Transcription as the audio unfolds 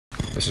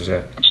This is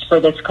it. For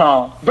this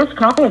call. This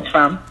call is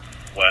from...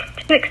 What?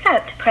 To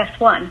accept, press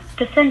 1.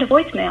 To send a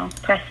voicemail,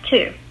 press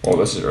 2. Oh,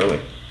 this is early.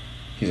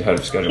 He's ahead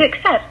of schedule. To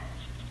accept...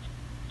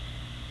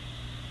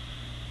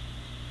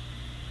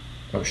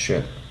 Oh,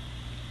 shit.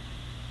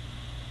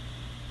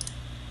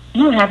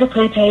 You have a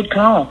prepaid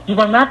call. You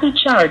will not be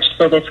charged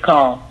for this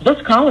call. This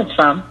call is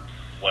from...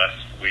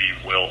 Wesley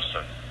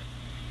Wilson.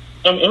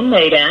 An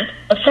inmate at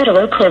a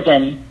federal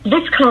prison.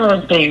 This call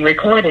is being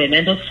recorded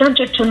and is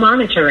subject to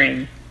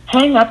monitoring.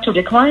 Hang up to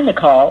decline the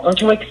call or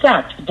to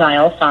accept.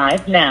 Dial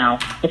 5 now.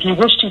 If you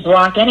wish to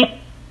block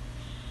any...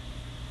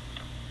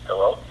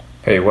 Hello?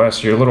 Hey,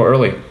 Wes, you're a little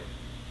early.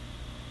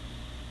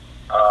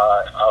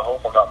 I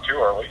hope I'm not too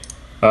early.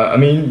 I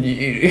mean,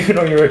 you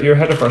know, you're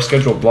ahead of our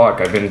scheduled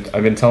block. I've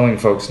been telling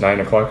folks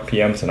 9 o'clock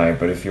p.m. tonight,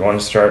 but if you want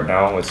to start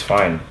now, it's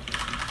fine.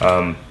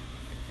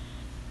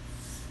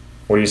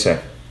 What do you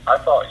say? I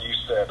thought you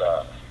said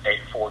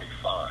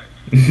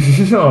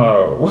 8:45.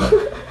 No.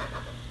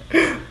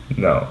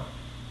 No.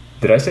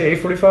 Did I say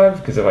 8:45?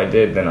 Because if I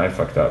did, then I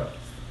fucked up.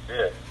 You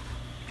did.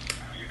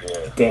 You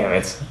did. Damn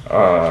it.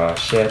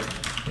 Shit.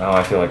 Now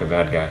I feel like a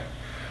bad guy.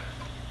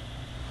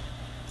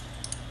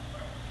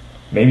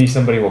 Maybe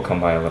somebody will come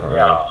by a little early.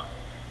 Yeah.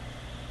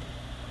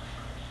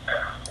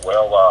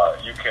 Well,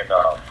 you can,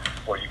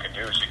 what you can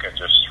do is you can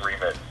just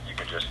stream it. You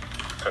can just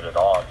put it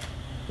on,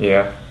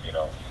 Yeah. you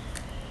know,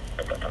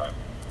 at that time.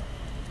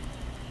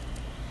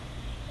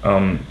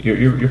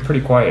 You're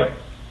pretty quiet.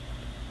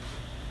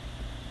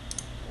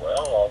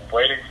 Well, I'm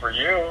waiting for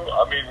you.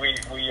 I mean, we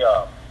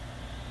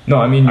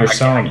No, I mean I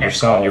can't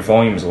call. your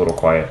volume is a little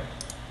quiet.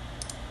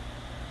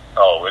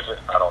 oh, is it?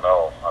 I don't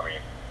know. I mean,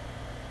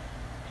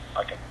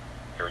 I can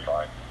hear you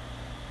fine.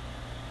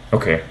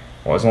 Okay.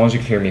 Well, as long as you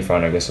can hear me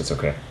fine, I guess it's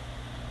okay.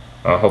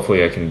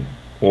 Hopefully I can...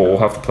 We'll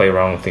have to play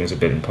around with things a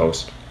bit in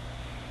post.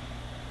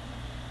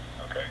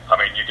 Okay. I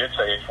mean, you did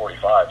say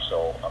 8:45,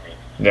 so, I mean...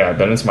 Yeah,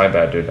 then it's my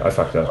bad, dude. I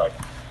fucked up. Like,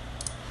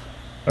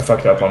 I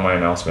fucked up on my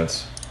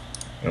announcements.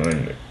 I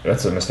mean,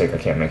 that's a mistake I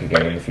can't make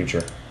again in the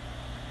future.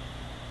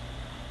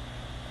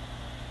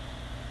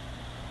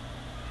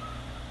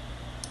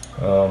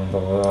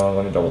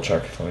 Let me double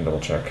check.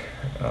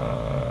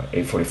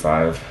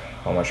 8:45.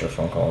 How much your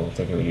phone call? I'm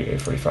thinking we do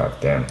 8:45.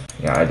 Damn.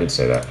 Yeah, I did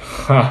say that.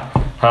 Ha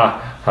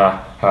ha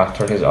ha ha.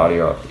 Turn his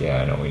audio up.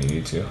 Yeah, I know we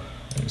need to.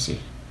 Let me see.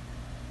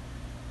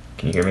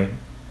 Can you hear me?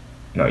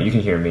 No, you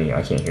can hear me.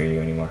 I can't hear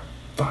you anymore.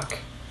 Fuck.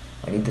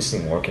 I need this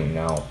thing working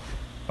now.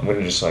 I'm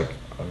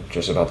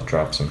just about to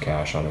drop some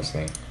cash on this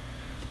thing.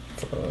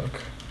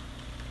 Fuck.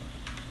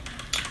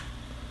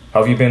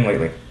 How have you been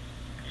lately?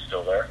 you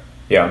still there?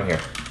 Yeah, I'm here.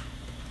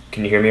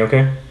 Can you hear me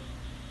okay?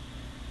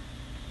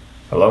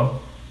 Hello?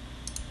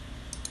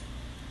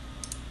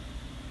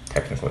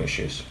 Technical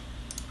issues.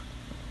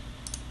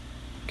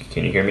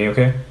 Can you hear me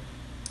okay?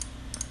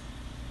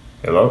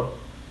 Hello?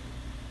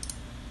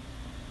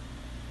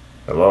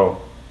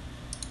 Hello?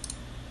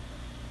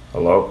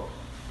 Hello?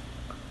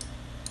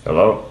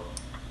 Hello?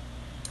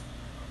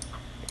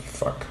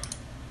 Fuck.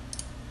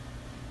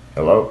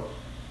 Hello?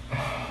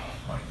 Oh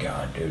my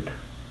god, dude.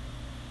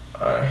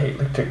 I hate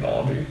like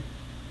technology.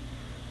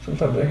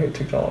 Sometimes I hate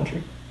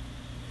technology.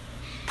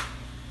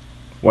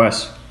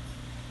 Wes.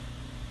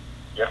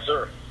 Yes,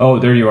 sir. Oh,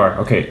 there you are.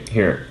 Okay,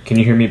 here. Can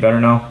you hear me better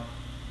now?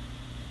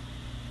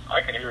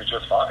 I can hear you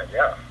just fine,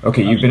 yeah.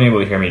 Okay, you've been able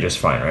to hear me just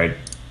fine, right?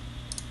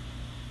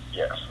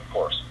 Yes, of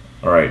course.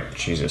 Alright,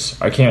 Jesus.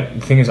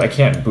 The thing is, I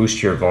can't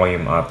boost your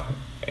volume up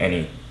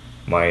any.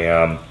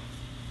 In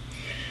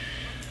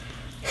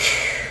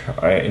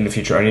the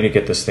future, I need to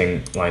get this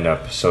thing lined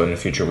up, so in the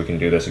future we can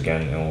do this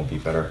again and it will be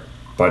better.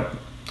 But,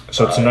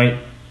 so tonight...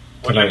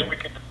 We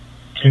could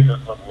keep this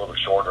a little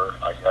shorter,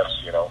 I guess,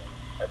 you know.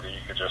 Maybe you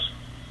could just...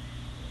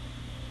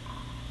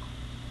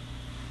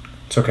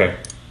 It's okay.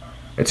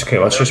 It's okay,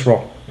 let's just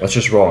roll. Let's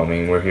just roll, I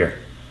mean, we're here.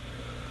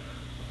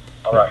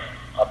 Alright,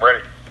 I'm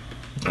ready.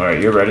 Alright,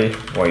 you're ready?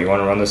 What, you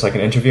want to run this like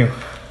an interview?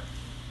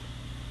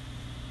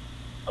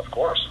 Of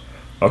course.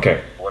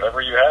 Okay. Whatever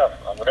you have,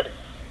 I'm ready.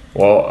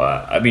 Well,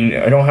 I mean,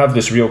 I don't have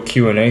this real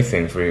Q&A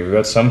thing for you. We've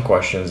got some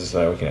questions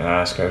that we can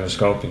ask. I was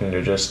hoping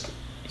to just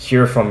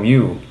hear from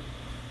you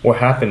what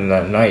happened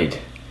that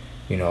night,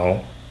 you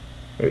know?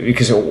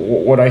 Because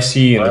what I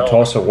see in the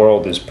Tulsa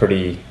world is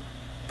pretty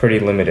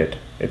limited.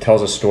 It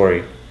tells a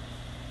story.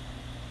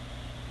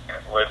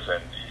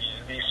 Listen,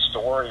 these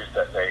stories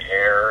that they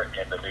air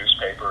in the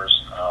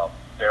newspapers,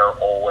 they're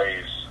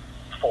always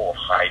full of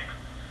hype,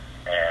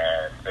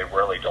 and they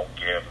really don't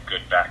give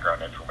good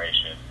background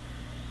information,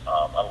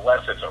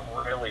 unless it's a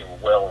really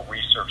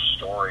well-researched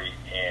story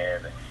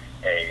in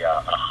a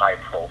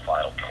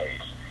high-profile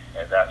case,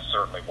 and that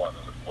certainly was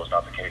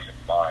not the case in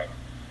mine.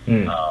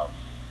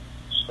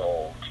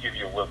 So to give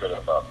you a little bit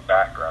of a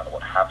background of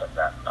what happened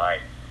that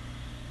night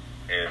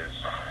is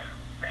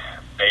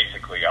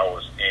basically I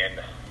was in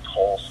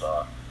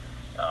Tulsa.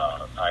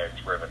 I had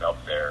driven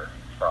up there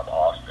from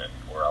Austin,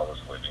 where I was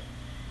living,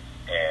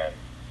 and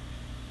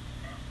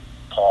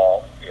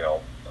Paul, you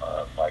know,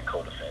 my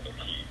co-defendant,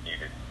 he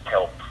needed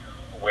help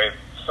with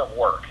some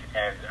work,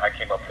 and I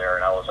came up there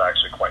and I was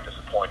actually quite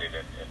disappointed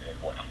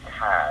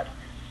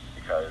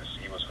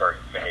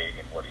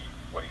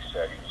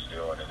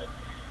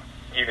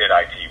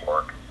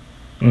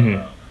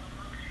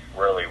Mm-hmm.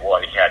 Really,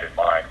 what he had in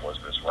mind was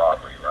this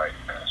robbery, right?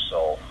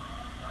 So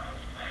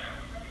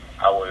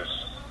I was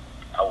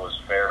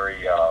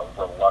very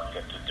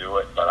reluctant to do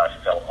it, but I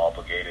felt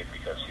obligated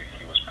because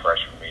he was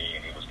pressuring me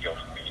and he was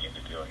guilting me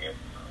into doing it.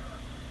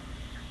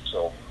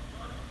 So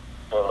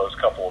for those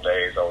couple of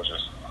days, I was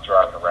just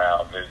driving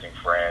around, visiting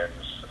friends.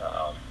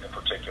 In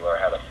particular,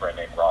 I had a friend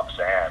named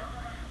Roxanne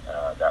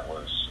that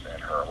was in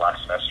her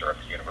last semester at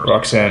the university.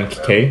 Roxanne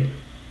K?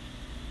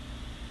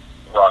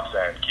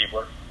 Roxanne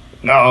Keebler.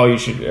 No, you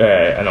should.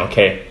 I know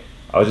K.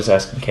 I was just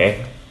asking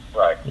K.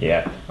 Right.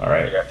 Yeah. All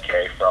right. Yeah,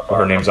 Kay from. Well,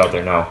 her name's out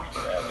there now.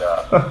 And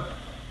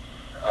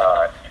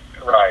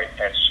right,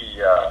 and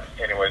she.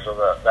 Anyways,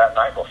 that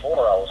night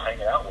before, I was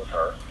hanging out with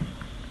her,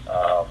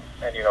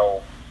 and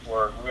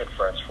we had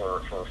friends for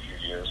a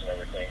few years and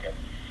everything, and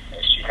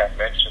she had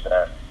mentioned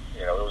that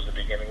it was the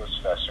beginning of the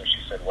semester, and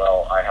she said,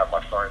 "Well, I have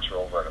my furniture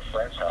over at a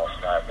friend's house,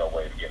 and I have no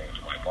way of getting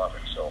to my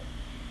apartment, so."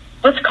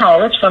 This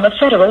call is from a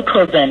federal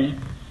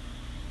prison.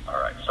 All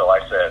right, so I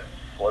said,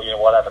 "Well, you know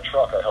what? I have a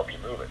truck. I'll help you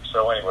move it."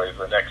 So, anyways,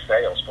 the next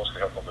day I was supposed to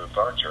help her move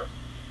furniture.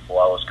 Well,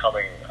 I was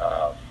coming.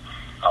 I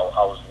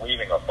was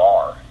leaving a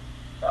bar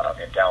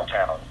in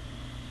downtown,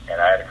 and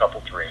I had a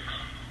couple drinks,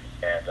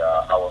 and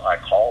I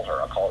called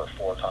her. I called her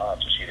 4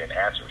 times, and she didn't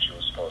answer. She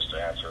was supposed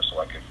to answer, so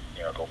I could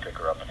go pick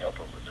her up and help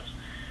her with this.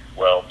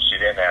 Well, she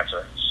didn't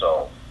answer,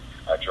 so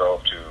I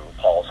drove to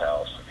Paul's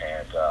house,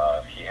 and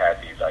he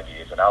had these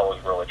ideas, and I was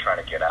really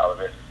trying to get out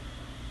of it,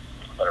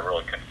 but I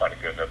really couldn't find a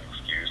good enough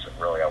excuse, and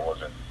really I was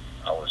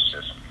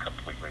just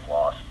completely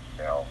lost,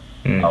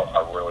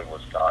 I really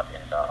was not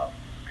in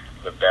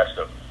the best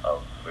of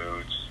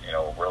moods,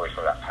 really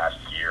for that past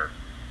year,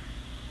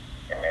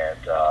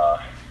 and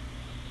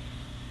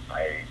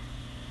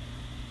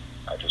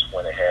I just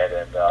went ahead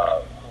and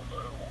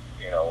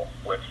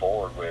went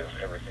forward with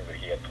everything that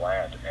he had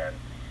planned, and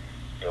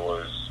it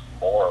was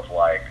more of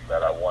like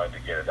that I wanted to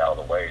get it out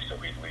of the way so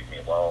he'd leave me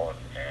alone,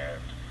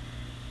 and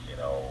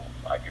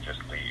I could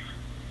just leave.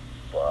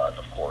 But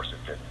of course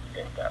it didn't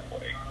end that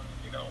way.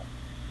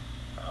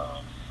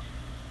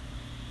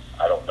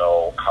 I don't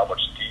know how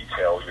much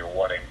detail you're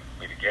wanting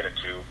me to get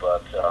into,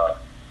 but of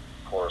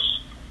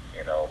course,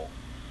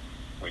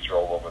 we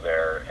drove over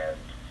there and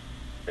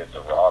did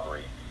the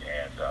robbery,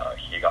 and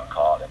he got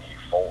caught and he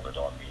folded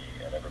on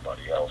me and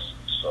everybody else.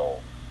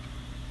 So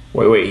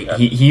wait,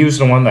 he was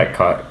the one that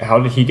caught. How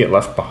did he get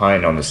left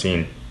behind on the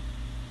scene?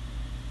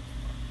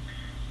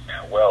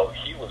 Well,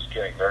 he was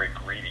getting very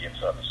greedy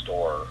inside the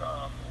store,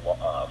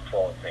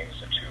 throwing things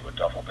into a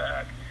duffel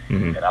bag.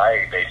 Mm-hmm. And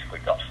I basically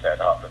got fed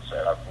up and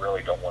said, "I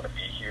really don't want to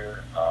be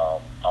here.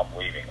 I'm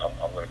leaving.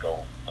 I'm going to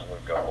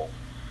go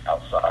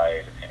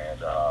outside and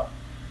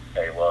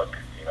hey, look,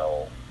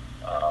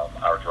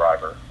 our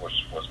driver,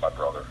 which was my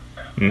brother,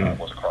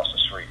 was across the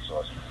street. So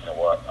I said, you know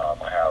what?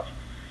 I have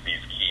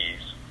these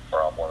keys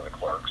from one of the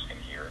clerks in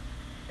here,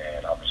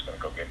 and I'm just going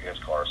to go get his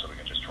car so we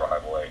can just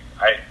drive away."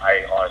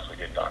 I honestly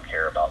did not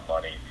care about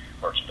money,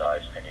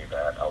 merchandise, any of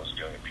that. I was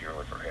doing it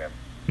purely for him.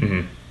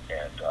 Mm-hmm.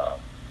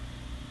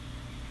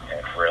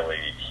 And really,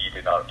 he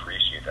did not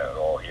appreciate that at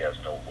all. He has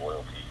no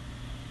loyalty.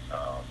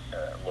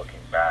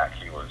 Looking back,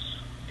 he was,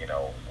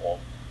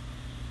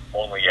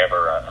 only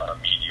ever a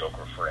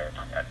mediocre friend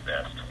at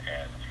best,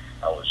 and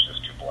I was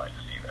just too blind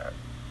to see that.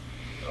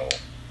 So,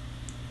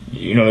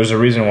 there's a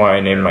reason why I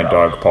named my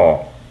dog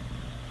Paul.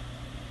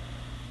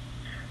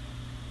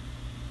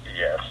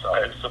 Yes,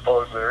 I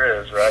suppose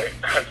there is, right?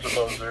 I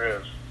suppose there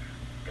is.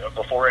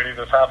 Before any of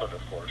this happened,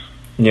 of course.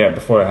 Yeah,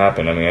 before it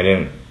happened. I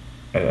mean,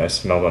 I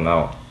smelled them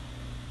out.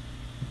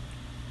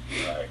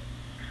 Right.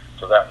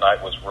 So that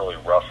night was really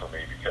rough for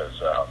me because,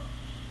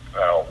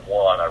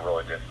 one, I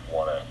really didn't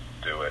want to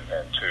do it,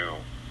 and two,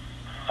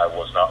 I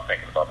was not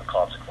thinking about the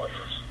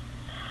consequences.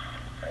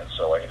 And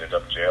so I ended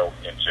up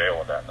in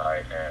jail that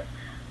night, and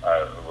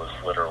I was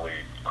literally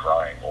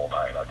crying all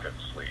night. I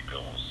couldn't sleep. It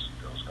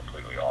was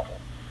completely awful.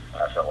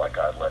 I felt like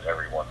I'd let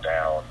everyone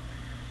down,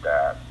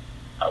 that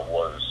I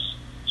was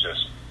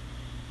just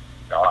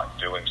not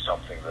doing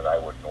something that I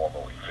would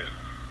normally do.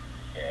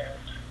 And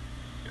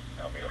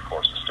of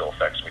course, it still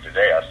affects me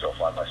today. I still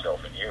find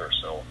myself in here.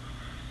 So,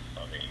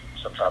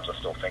 sometimes I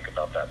still think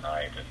about that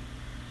night and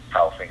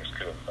how things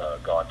could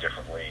have gone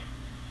differently.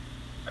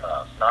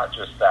 Not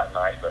just that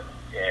night, but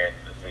in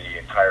the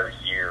entire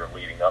year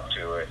leading up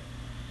to it.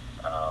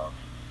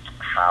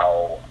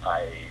 How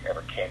I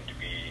ever came to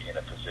be in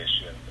a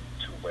position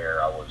to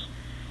where I was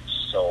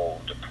so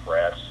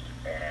depressed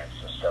and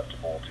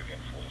susceptible to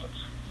influence.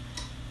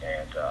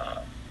 And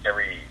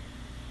every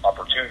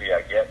opportunity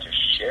I get to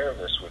share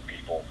this with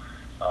people,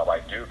 I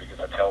do, because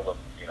I tell them,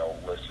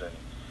 listen,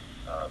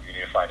 you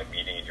need to find a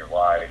meaning in your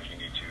life. You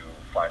need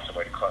to find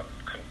somebody to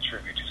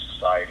contribute to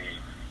society.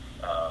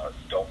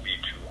 Don't be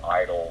too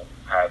idle.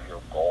 Have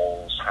your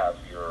goals. Have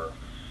your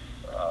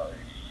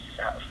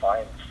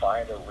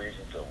find a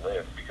reason to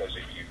live. Because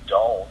if you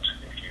don't,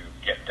 if you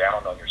get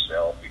down on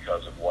yourself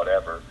because of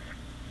whatever,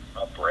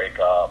 a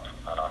breakup,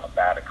 a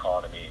bad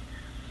economy,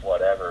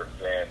 whatever,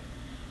 then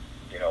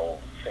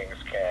things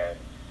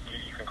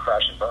you can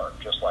crash and burn,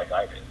 just like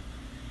I did.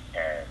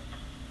 And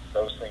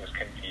those things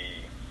can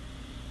be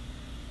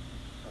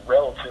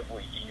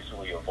relatively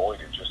easily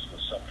avoided just with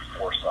some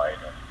foresight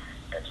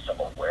and some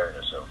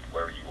awareness of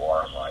where you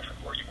are in life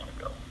and where you want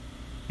to go.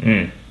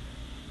 Mm.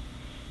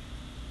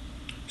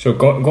 So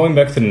going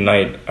back to the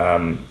night,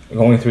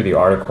 going through the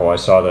article, I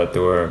saw that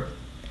there were,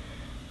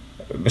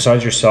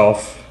 besides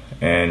yourself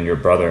and your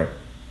brother,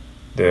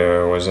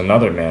 there was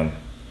another man.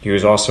 He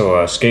was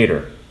also a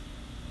skater.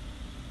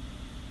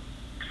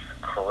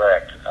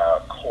 Correct.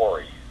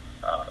 Corey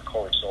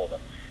Sullivan.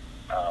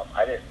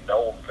 I didn't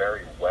know him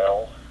very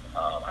well.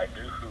 I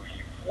knew who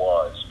he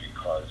was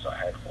because I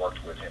had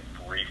worked with him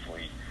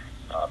briefly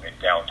in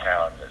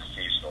downtown, a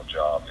seasonal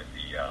job in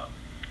the,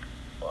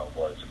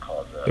 what is it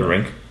called? The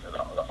rink?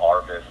 The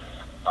Arvis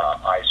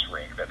ice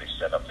rink that they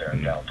set up there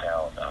in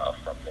downtown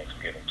from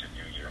Thanksgiving to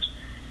New Year's.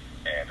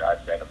 And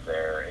I'd met him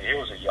there. He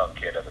was a young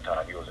kid at the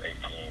time. He was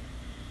 18.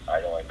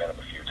 I'd only met him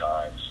a few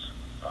times.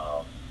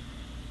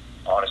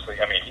 Honestly,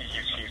 I mean,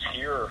 he's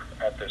here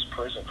at this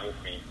prison with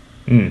me.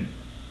 Mm.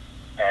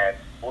 And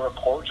we're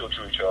cordial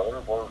to each other.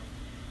 We're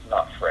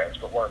not friends,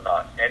 but we're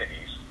not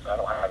enemies. I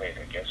don't have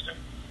anything against him.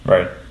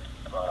 Right.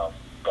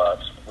 But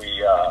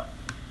we,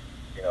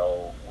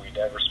 we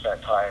never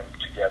spent time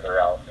together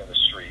out in the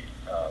street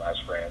as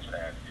friends.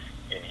 And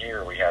in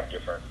here, we have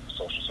different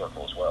social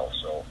circles as well.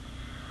 So,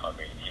 I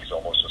mean, he's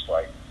almost just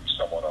like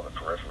someone on the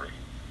periphery.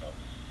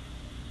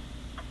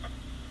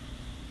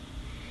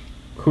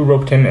 Who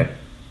roped him in?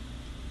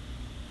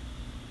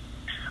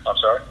 I'm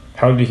sorry?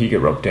 How did he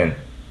get roped in?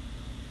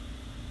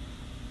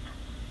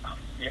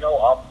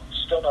 I'm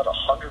still not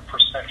 100%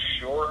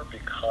 sure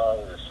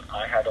because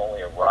I had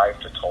only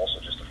arrived to Tulsa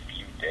just a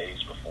few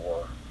days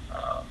before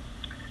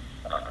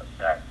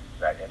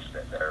that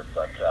incident there.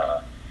 But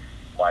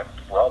my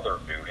brother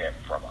knew him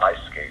from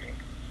ice skating,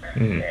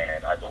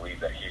 and I believe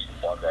that he's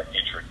the one that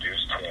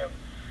introduced him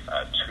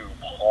to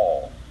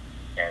Paul,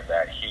 and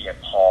that he and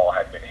Paul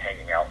had been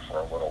hanging out for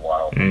a little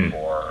while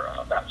before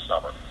that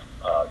summer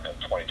in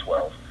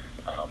 2012,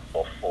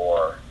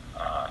 before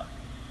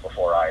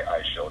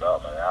I showed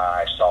up. And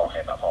I saw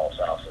him at Paul's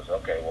house. I said,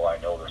 okay, well, I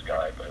know this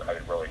guy, but I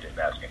really didn't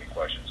ask any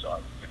questions. So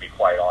to be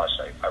quite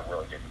honest, I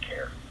really didn't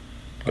care.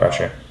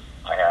 Gotcha.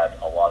 I had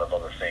a lot of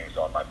other things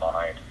on my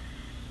mind,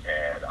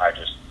 and I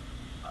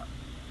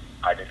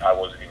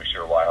wasn't even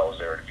sure why I was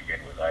there to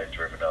begin with. I had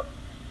driven up,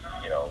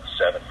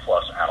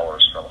 7+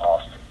 hours from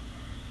Austin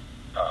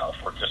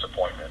for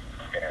disappointment,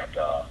 and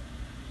I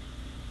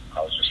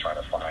was just trying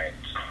to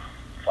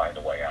find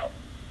a way out.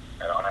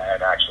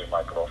 And actually,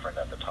 my girlfriend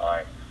at the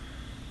time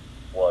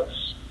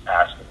was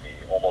asking me,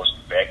 almost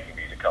begging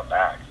me to come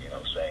back.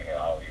 Saying, hey,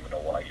 I don't even know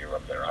why you're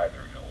up there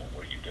either.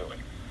 What are you doing?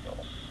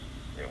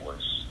 It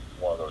was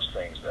one of those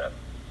things that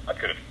I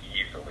could have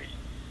easily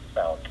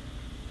found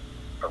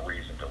a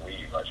reason to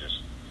leave. I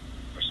just,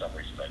 for some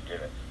reason, I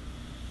didn't,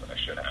 but I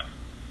should have.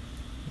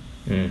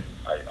 Mm.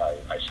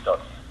 I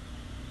stuck.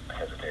 I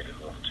hesitated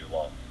a little too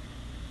long.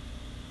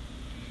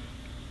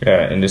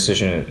 Yeah,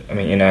 indecision. I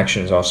mean,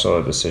 inaction is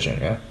also a decision.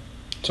 Yeah,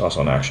 it's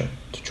also an action.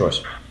 It's a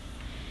choice.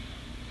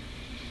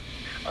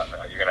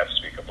 You're gonna have to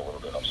speak up a little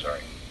bit. I'm sorry.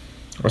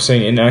 We're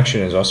saying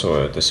inaction is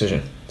also a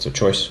decision. It's a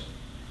choice.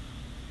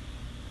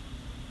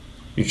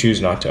 You choose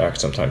not to act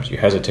sometimes. You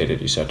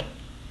hesitated, you said.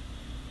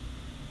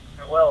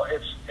 Well,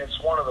 it's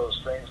one of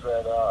those things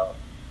that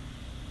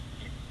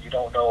you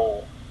don't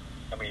know.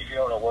 I mean, if you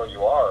don't know where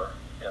you are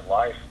in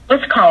life,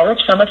 This call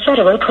is from a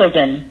federal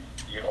prison.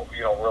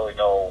 you don't really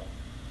know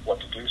what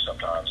to do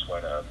sometimes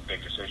when a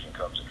big decision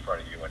comes in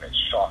front of you and it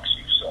shocks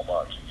you so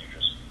much, and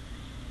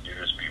you're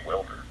just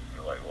bewildered.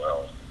 You're like,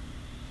 well,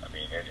 I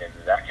mean,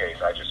 in that case,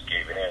 I just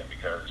gave in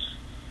because,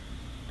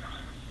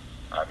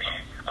 I mean,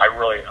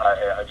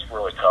 it's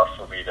really tough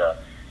for me to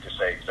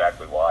say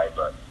exactly why,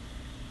 but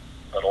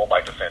all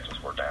my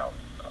defenses were down.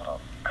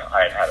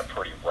 I had a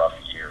pretty rough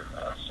year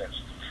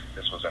since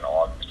this was in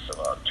August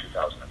of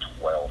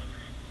 2012,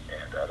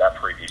 and that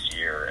previous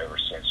year, ever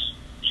since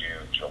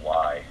June,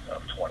 July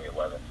of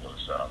 2011,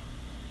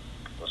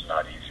 was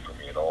not easy for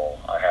me at all.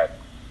 I had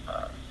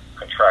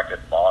contracted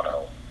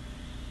mono,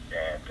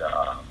 and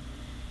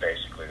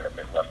basically that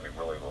left me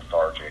really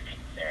lethargic,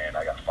 and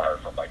I got fired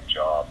from my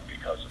job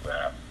because of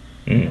that.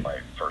 My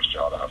first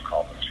job out of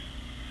college.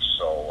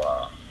 So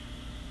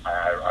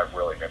I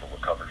really never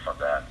recovered from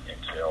that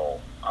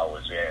until I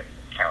was in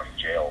county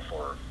jail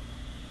for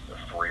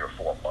 3 or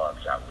 4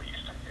 months at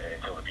least,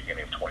 until the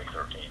beginning of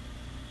 2013.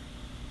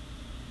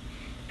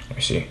 I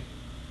see.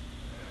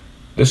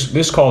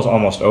 This call is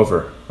almost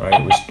over,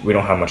 right? We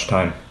don't have much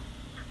time.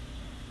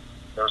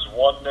 There's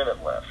 1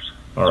 minute left.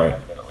 All right.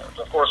 1 minute left.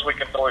 Of course, we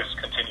can always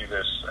continue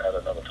this at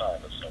another time.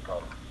 That's no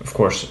problem. Of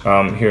course.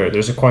 Here,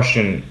 there's a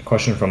question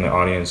from the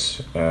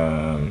audience.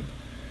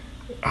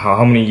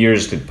 How many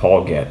years did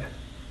Paul get?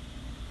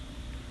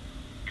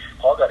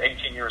 Paul got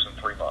 18 years and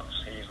 3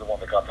 months. He's the one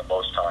that got the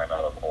most time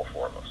out of all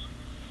 4 of us.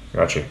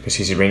 Gotcha. Because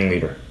he's the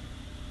ringleader.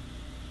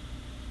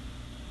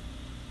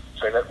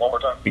 Say that one more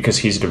time. Because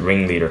he's the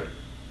ringleader.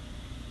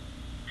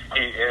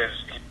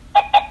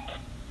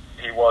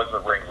 He he was the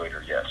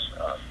ringleader, yes,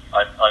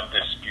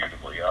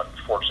 undisputably.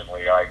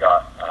 Unfortunately, I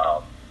got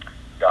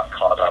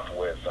caught up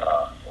with,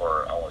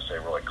 or I won't say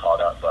really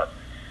caught up, but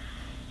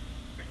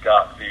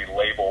got the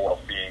label of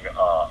being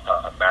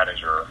a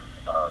manager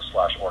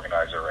slash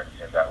organizer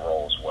in that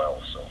role as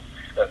well. So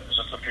there's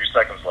just a few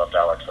seconds left,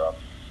 Alex.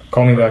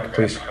 Call me back,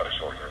 please. Cut it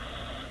short here.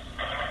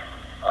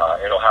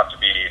 It'll have to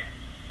be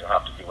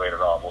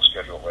later on. We'll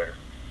schedule it later.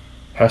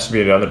 Has to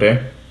be another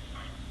day?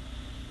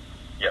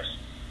 Yes.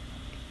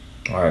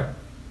 Alright.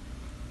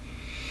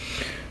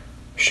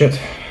 Shit.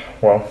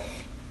 Well.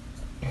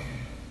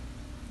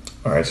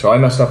 Alright, so I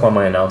messed up on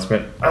my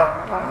announcement.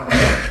 I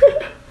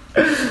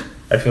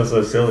feel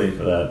so silly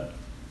for that.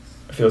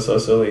 I feel so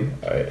silly.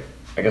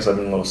 I guess I've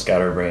been a little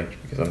scatterbrained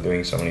because I'm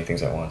doing so many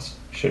things at once.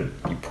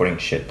 Should be putting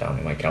shit down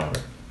in my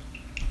calendar.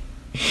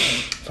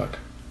 Fuck.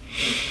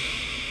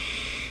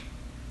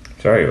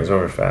 Sorry, it was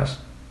over fast.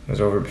 It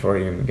was over before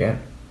it even began.